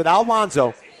 months without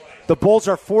Lonzo, the Bulls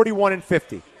are 41 and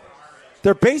 50.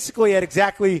 They're basically at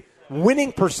exactly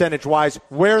winning percentage-wise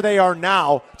where they are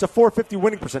now. It's a 450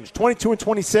 winning percentage. 22 and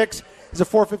 26 is a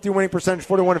 450 winning percentage.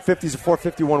 41 and 50 is a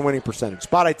 451 winning percentage.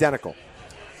 About identical.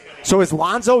 So is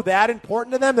Lonzo that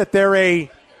important to them that they're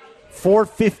a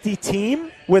 450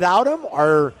 team without him?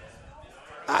 Or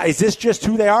is this just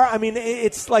who they are?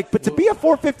 It's like, but to be a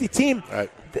 450 team,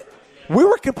 right. We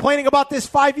were complaining about this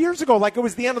 5 years ago like it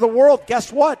was the end of the world.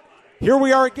 Guess what? Here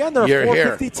we are again. They're a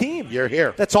 450 team. You're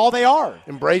here. That's all they are.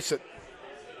 Embrace it.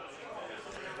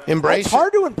 It's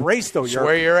hard to embrace, though. That's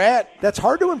where you're at. That's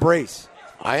hard to embrace.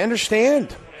 I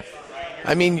understand.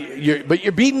 But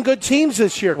you're beating good teams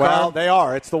this year, Carl. Well, they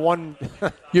are. It's the one.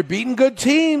 You're beating good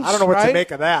teams. I don't know what to make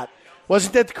of that.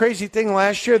 Wasn't that the crazy thing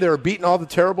last year? They were beating all the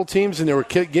terrible teams, and they were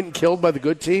getting killed by the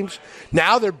good teams.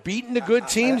 Now they're beating the good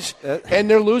teams, and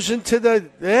they're losing to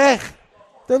the.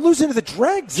 They're losing to the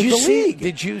dregs of the league.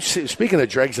 Did you see, speaking of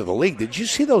dregs of the league, did you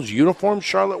see those uniforms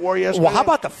Charlotte wore yesterday? Well, how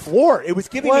about the floor? It was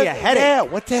giving me a headache. Yeah,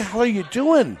 what the hell are you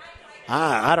doing?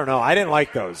 I don't know. I didn't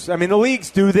like those. The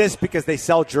leagues do this because they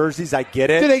sell jerseys. I get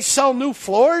it. Do they sell new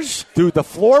floors? Dude, the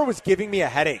floor was giving me a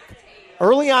headache.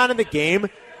 Early on in the game,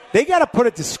 they got to put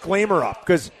a disclaimer up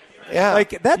because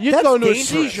that's go into dangerous. A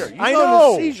seizure. I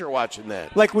know. A seizure watching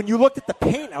that. Like when you looked at the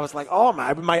paint, I was like, oh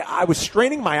my! I was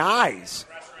straining my eyes.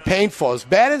 Painful. As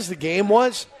bad as the game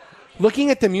was,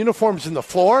 looking at them uniforms in the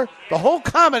floor, the whole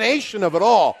combination of it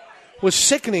all was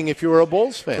sickening if you were a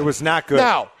Bulls fan. It was not good.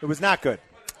 Now, it was not good.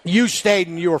 You stayed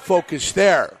and you were focused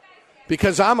there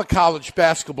because I'm a college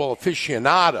basketball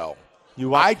aficionado.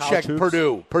 I checked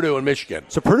Purdue and Michigan.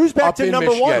 So Purdue's back to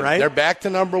number Michigan. 1, right? They're back to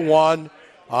number 1.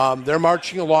 They're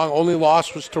marching along. Only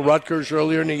loss was to Rutgers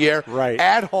earlier in the year. Right.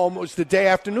 At home, it was the day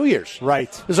after New Year's. Right.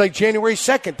 It was like January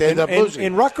 2nd. They ended up losing.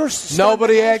 In Rutgers,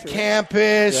 nobody at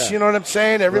campus. Yeah. You know what I'm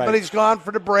saying? Everybody's gone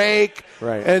for the break.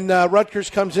 Right. And Rutgers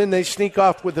comes in. They sneak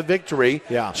off with a victory.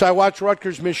 Yeah. So I watched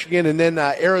Rutgers, Michigan, and then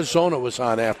Arizona was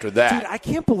on after that. Dude, I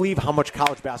can't believe how much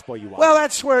college basketball you watch. Well,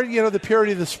 that's where, the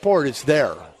purity of the sport is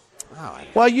there.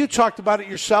 Well, you talked about it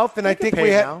yourself, and I think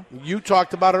you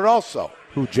talked about it also.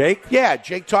 Who, Jake? Yeah,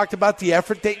 Jake talked about the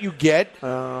effort that you get.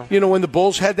 When the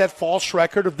Bulls had that false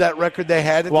record of that record they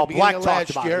had at the beginning of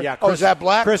last year. It. Yeah, Chris, is that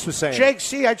Black? Chris was saying Jake, it.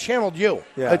 see, I channeled you.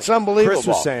 Yeah. It's unbelievable. Chris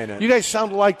was saying it. You guys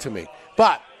sound alike to me.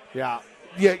 But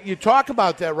you talk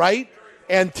about that, right?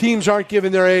 And teams aren't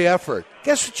giving their A effort.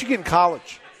 Guess what you get in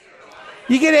college?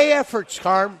 You get A efforts,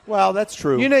 Carm. Well, that's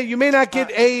true. You may not get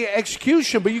A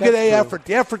execution, but you get A effort.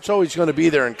 The effort's always going to be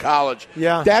there in college.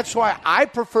 Yeah. That's why I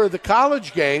prefer the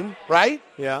college game, right?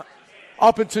 Yeah.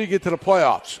 Up until you get to the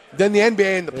playoffs. Then the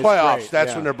NBA and the playoffs,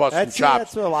 that's when they're busting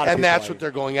chops. That's what a lot of and that's what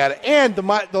they're going at it. And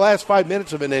the last 5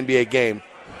 minutes of an NBA game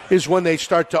is when they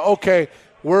start to, okay,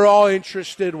 we're all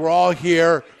interested. We're all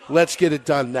here. Let's get it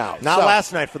done now. Not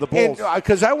last night for the Bulls.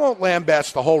 Because I won't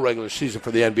lambast the whole regular season for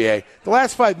the NBA. The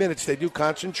last 5 minutes, they do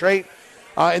concentrate,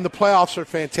 and the playoffs are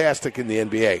fantastic in the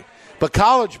NBA. But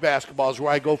college basketball is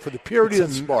where I go for the purity of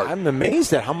the sport. I'm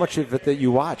amazed at how much of it that you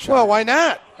watch. Well, why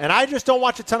not? And I just don't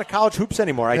watch a ton of college hoops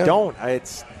anymore. I don't.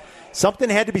 It's something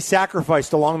had to be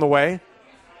sacrificed along the way.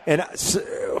 And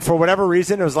for whatever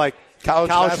reason, it was like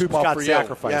college hoops got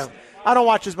sacrificed. Yeah. I don't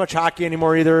watch as much hockey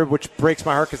anymore either, which breaks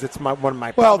my heart because it's one of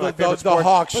my favorite sports. The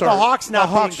Hawks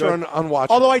are unwatchable.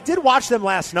 Although I did watch them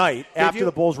last night after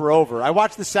the Bulls were over. I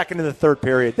watched the second and the third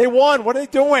period. They won. What are they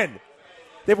doing?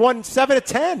 They've won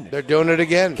 7-10. They're doing it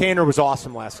again. Kaner was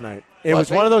awesome last night. It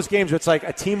was one of those games where it's like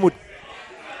a team would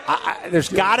there's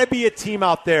got to be a team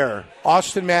out there.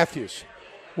 Austin Matthews.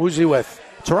 Who's he with?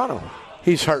 Toronto.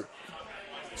 He's hurt.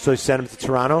 So you send him to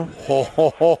Toronto?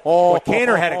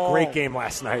 Kaner had a great game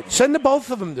last night. Send the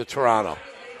both of them to Toronto.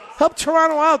 Help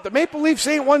Toronto out. The Maple Leafs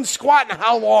ain't won squat in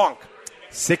how long?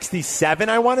 67,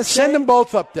 I want to say. Send them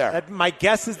both up there. My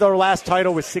guess is their last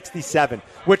title was 67,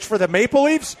 which for the Maple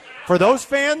Leafs, for those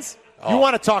fans, you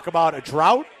want to talk about a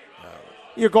drought?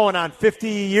 You're going on 50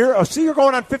 years. Oh, see, you're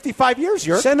going on 55 years.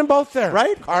 Send them both there.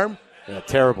 Right? Carm? Yeah,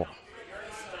 terrible.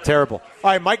 Terrible.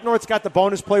 All right, Mike North's got the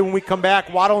bonus play when we come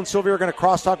back. Waddle and Sylvia are going to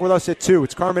crosstalk with us at 2.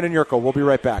 It's Carmen and Yurko. We'll be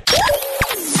right back.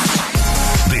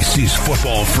 This is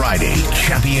Football Friday,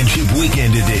 Championship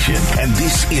Weekend Edition. And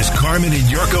this is Carmen and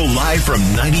Yurko live from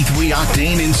 93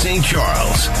 Octane in St.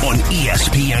 Charles on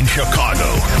ESPN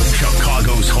Chicago,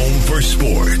 Chicago's home for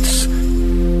sports.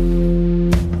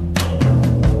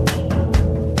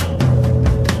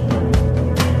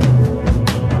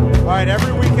 All right,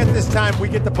 every week at this time, we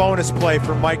get the bonus play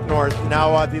from Mike North.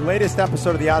 Now, the latest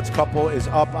episode of The Odds Couple is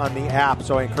up on the app,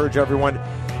 so I encourage everyone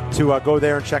to go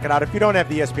there and check it out. If you don't have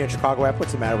the ESPN Chicago app,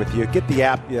 what's the matter with you? Get the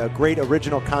app. Great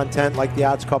original content like The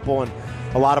Odds Couple and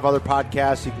a lot of other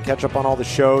podcasts. You can catch up on all the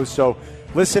shows. So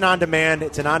listen on demand.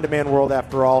 It's an on-demand world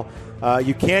after all.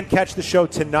 You can catch the show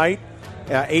tonight,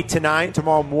 8 to 9,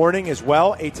 tomorrow morning as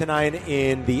well, 8 to 9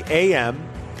 in the AM.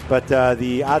 But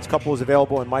the Odds Couple is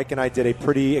available, and Mike and I did a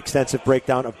pretty extensive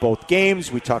breakdown of both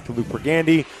games. We talked to Luke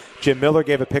Burgandy. Jim Miller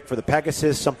gave a pick for the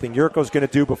Pegasus, something Yurko's going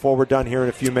to do before we're done here in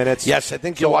a few minutes. Yes, I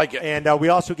think you'll like it. And we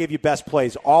also gave you best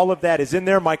plays. All of that is in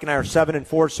there. Mike and I are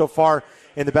 7-4 so far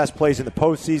in the best plays in the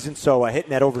postseason, so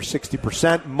hitting that over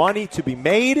 60%. Money to be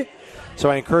made. So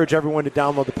I encourage everyone to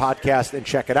download the podcast and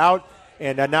check it out.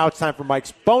 And now it's time for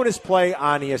Mike's bonus play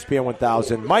on ESPN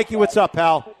 1000. Mikey, what's up,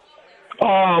 pal?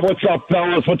 Oh, what's up,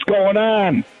 fellas? What's going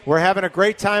on? We're having a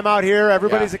great time out here.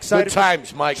 Everybody's excited. Good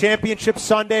times, Mike. Championship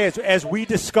Sunday, as we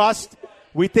discussed,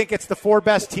 we think it's the 4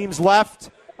 best teams left.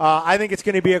 I think it's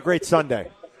going to be a great Sunday.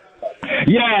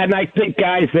 Yeah, and I think,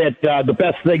 guys, that the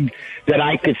best thing that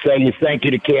I could say is thank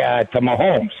you to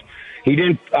Mahomes. He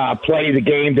didn't play the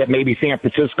game that maybe San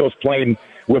Francisco's playing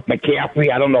with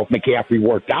McCaffrey. I don't know if McCaffrey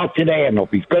worked out today. I don't know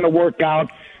if he's going to work out.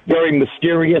 Very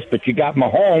mysterious, but you got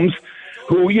Mahomes,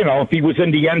 who, if he was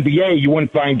in the NBA, you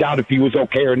wouldn't find out if he was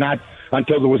okay or not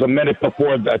until there was a minute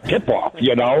before the tip-off,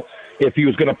 if he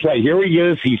was going to play. Here he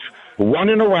is. He's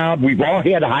running around. We've all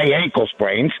had high ankle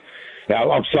sprains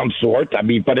of some sort.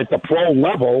 But at the pro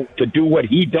level, to do what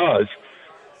he does,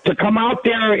 to come out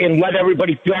there and let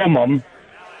everybody film him,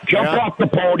 jump off the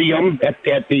podium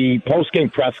at the post-game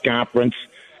press conference,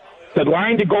 the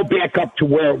line to go back up to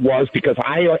where it was, because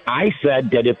I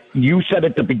said that if you said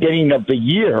at the beginning of the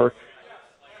year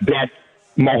that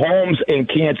Mahomes and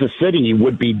Kansas City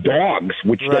would be dogs,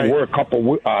 which they were a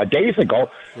couple days ago,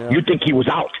 you'd think he was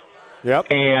out.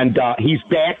 Yep. And he's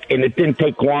back, and it didn't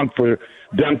take long for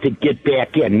them to get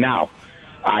back in. Now,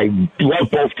 I love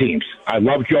both teams. I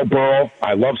love Joe Burrow.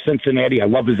 I love Cincinnati. I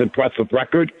love his impressive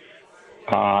record.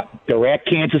 They're at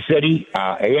Kansas City.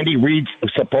 Andy Reid's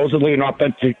supposedly an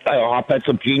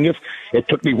offensive genius. It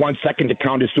took me 1 second to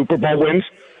count his Super Bowl wins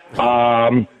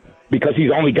because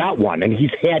he's only got one, and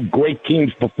he's had great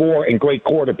teams before and great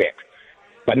quarterbacks,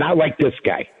 but not like this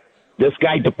guy. This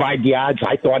guy defied the odds.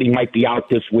 I thought he might be out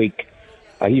this week.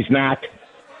 He's not.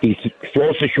 He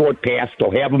throws a short pass.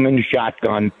 They'll have him in the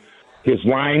shotgun. His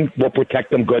line will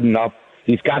protect him good enough.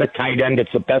 He's got a tight end.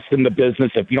 It's the best in the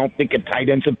business. If you don't think a tight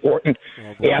end's important,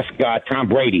 ask Tom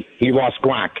Brady. He lost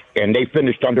Gronk, and they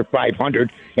finished under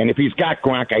 500. And if he's got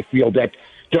Gronk, I feel that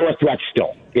they're a threat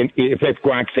still, if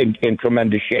Gronk's in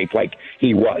tremendous shape like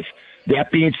he was.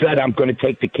 That being said, I'm going to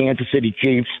take the Kansas City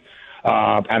Chiefs,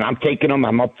 and I'm taking them.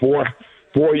 I'm up four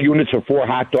units or 4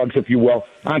 hot dogs, if you will.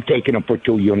 I'm taking them for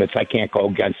 2 units. I can't go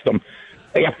against them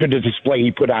after the display he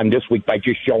put on this week by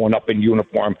just showing up in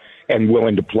uniform and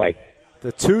willing to play.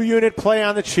 The 2-unit play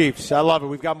on the Chiefs. I love it.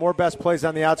 We've got more best plays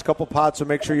on the odds couple pods, so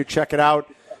make sure you check it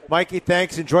out. Mikey,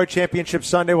 thanks. Enjoy Championship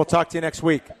Sunday. We'll talk to you next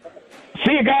week.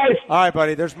 See you guys. All right,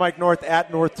 buddy. There's Mike North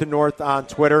at North to North on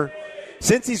Twitter.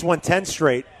 Since he's won 10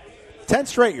 straight,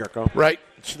 Yurko. Right.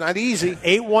 It's not easy.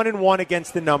 8-1-1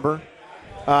 against the number.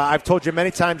 I've told you many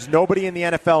times, nobody in the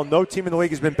NFL, no team in the league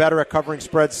has been better at covering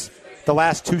spreads the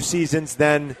last 2 seasons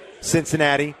than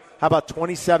Cincinnati. How about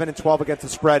 27-12 against the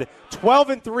spread?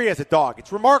 12-3 as a dog.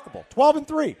 It's remarkable.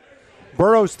 12-3.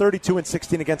 Burrow's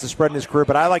 32-16 against the spread in his career,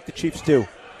 but I like the Chiefs too.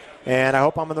 And I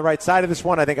hope I'm on the right side of this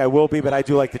one. I think I will be, but I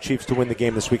do like the Chiefs to win the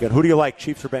game this weekend. Who do you like,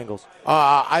 Chiefs or Bengals?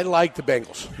 I like the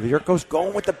Bengals. Yurko's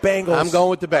going with the Bengals. I'm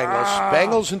going with the Bengals.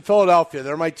 Bengals in Philadelphia.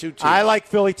 They're my 2 teams. I like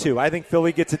Philly too. I think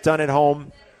Philly gets it done at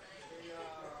home.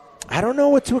 I don't know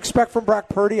what to expect from Brock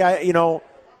Purdy.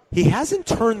 He hasn't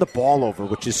turned the ball over,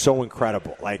 which is so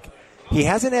incredible. Like, he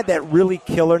hasn't had that really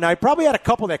killer. Now, he probably had a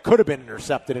couple that could have been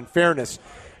intercepted, in fairness.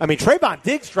 I mean, Trayvon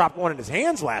Diggs dropped one in his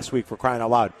hands last week, for crying out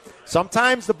loud.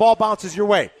 Sometimes the ball bounces your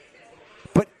way.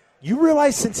 But you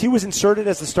realize since he was inserted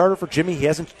as the starter for Jimmy, he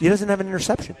doesn't have an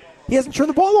interception. He hasn't turned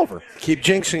the ball over. Keep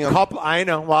jinxing him. I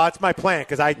know. Well, that's my plan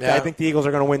because I think the Eagles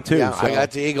are going to win too. Yeah, so. I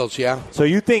got the Eagles, yeah. So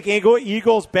you think Eagles,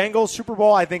 Bengals, Super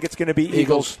Bowl? I think it's going to be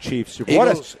Eagles, Chiefs.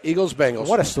 Eagles, Bengals.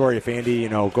 What a story if Andy,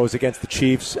 goes against the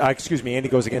Chiefs. Andy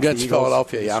goes against the Eagles.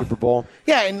 Philadelphia, yeah. Super Bowl.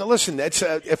 Yeah, and listen, that's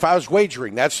if I was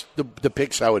wagering, that's the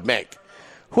picks I would make.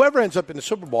 Whoever ends up in the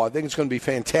Super Bowl, I think it's going to be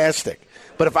fantastic.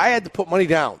 But if I had to put money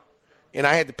down and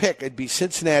I had to pick, it'd be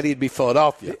Cincinnati, it'd be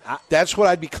Philadelphia. That's what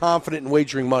I'd be confident in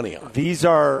wagering money on. These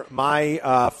are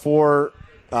my 4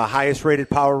 highest-rated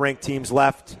power rank teams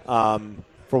left,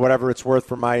 for whatever it's worth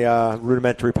for my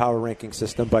rudimentary power ranking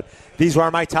system. But these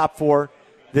are my top 4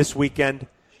 this weekend.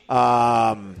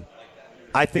 I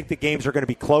think the games are going to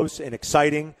be close and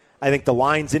exciting. I think the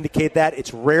lines indicate that.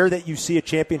 It's rare that you see a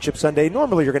championship Sunday.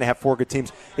 Normally you're going to have 4 good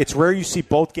teams. It's rare you see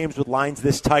both games with lines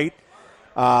this tight.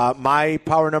 My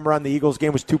power number on the Eagles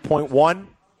game was 2.1.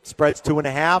 Spread's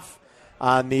 2.5.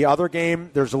 On the other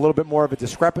game, there's a little bit more of a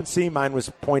discrepancy. Mine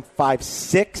was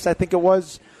 0.56, I think it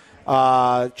was.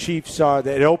 Chiefs,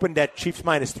 it opened at Chiefs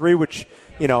 -3, which,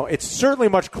 it's certainly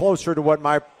much closer to what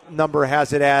my number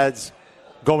has it as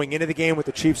going into the game with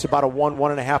the Chiefs, about a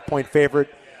 1.5 point favorite.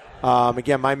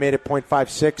 Again, mine made it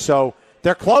 0.56, so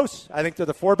they're close. I think they're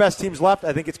the 4 best teams left.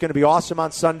 I think it's going to be awesome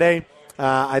on Sunday.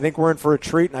 I think we're in for a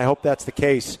treat, and I hope that's the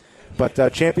case.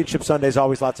 But Championship Sunday is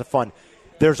always lots of fun.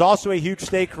 There's also a huge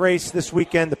stake race this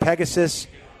weekend, the Pegasus,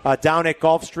 down at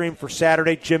Gulfstream for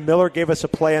Saturday. Jim Miller gave us a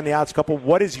play on the odds couple.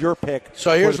 What is your pick?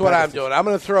 So here's what I'm doing. I'm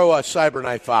going to throw a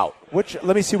Cyberknife out.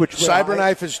 Let me see which.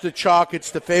 Cyberknife is the chalk. It's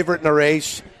the favorite in the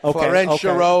race. Florent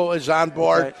Giroux is on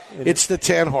board. Okay. It's the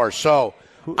 10 horse. So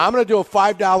I'm going to do a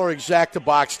 $5 exacta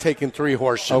box taking 3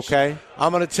 horses. Okay.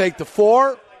 I'm going to take the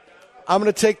 4. I'm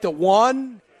going to take the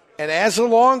 1. And as a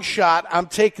long shot, I'm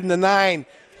taking the 9.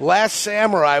 Last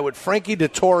Samurai with Frankie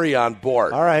Dettori on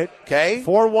board. All right. Okay.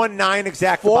 419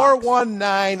 exacta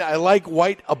 419. I like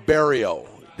White Aberio.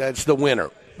 That's the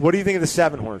winner. What do you think of the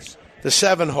 7 horse? The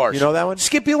 7 horse. You know that one?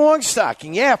 Skippy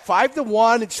Longstocking. Yeah,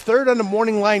 5-1. It's 3rd on the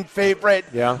morning line favorite.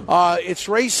 Yeah. It's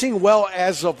racing well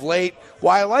as of late.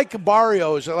 Why I like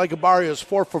Abario's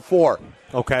 4 for 4.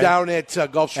 Okay. Down at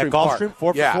Gulfstream Park. 4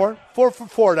 for 4? 4 for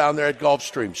 4 down there at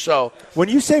Gulfstream. So when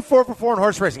you say 4 for 4 in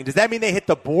horse racing, does that mean they hit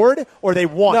the board or they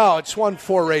won? No, it's won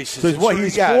 4 races. So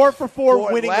he's 4 for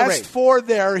 4 winning the race. Last 4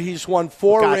 there, he's won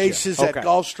 4 races at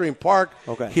Gulfstream Park.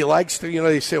 Okay. He likes to,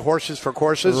 they say horses for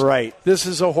courses. Right. This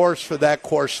is a horse for that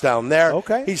course down there.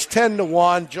 Okay. He's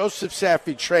 10-1. Joseph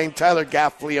Saffie trained. Tyler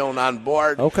Gaffleone on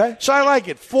board. Okay. So I like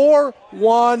it.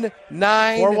 4-1-9.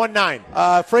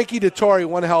 4-1-9. Frankie Dettori,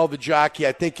 one hell of a jockey.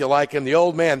 I think you like him. The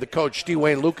old man, the coach,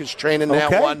 Dwayne Lucas, training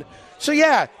that one. So,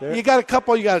 yeah, you got a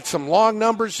couple. You got some long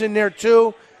numbers in there,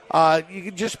 too. You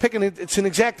can just pick it's an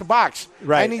exact box.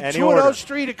 Right. I need 2 of those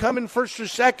 3 to come in first or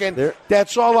second.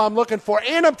 That's all I'm looking for.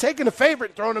 And I'm taking a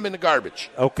favorite and throwing them in the garbage.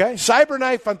 Okay.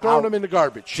 Cyberknife, I'm throwing them in the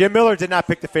garbage. Jim Miller did not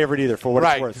pick the favorite either, for what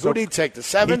it's worth. Who did he take, the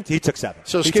 7? He took 7.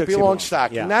 So Skippy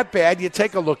Longstock. Yeah. Not bad. You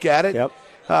take a look at it. Yep.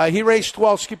 He raced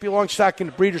well, Skippy Longstock in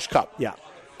the Breeders' Cup. Yeah.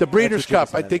 The Breeders'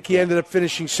 Cup. I think he ended up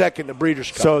finishing second in the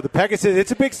Breeders' Cup. So the Pegasus,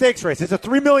 it's a big stakes race. It's a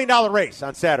 $3 million race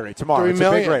on Saturday, tomorrow. $3 million.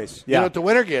 It's a big race. You know what the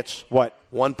winner gets? What?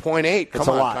 1.8. Come It's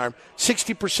a on, lot. Carm.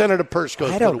 60% of the purse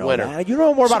goes to the winner. Man. You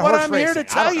know more about what horse I'm racing. here to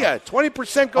tell you.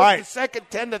 20% goes to second,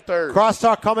 10 to third.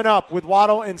 Crosstalk coming up with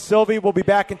Waddle and Sylvie. We'll be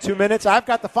back in 2 minutes. I've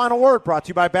got the final word brought to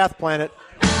you by Bath Planet.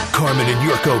 Carmen and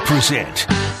Yurko present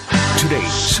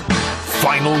today's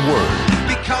final word.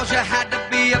 Because you had to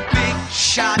be a big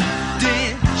shot,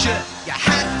 didn't you? You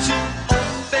had to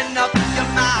open up your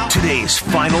mouth. Today's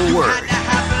final word. You had to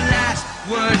have the last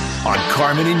word. On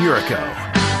Carmen and Yurko.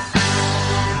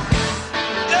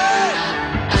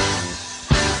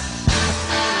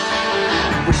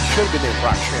 Should have been named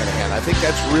Brock Shanahan. I think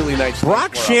that's really nice.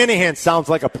 Brock Shanahan sounds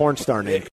like a porn star name.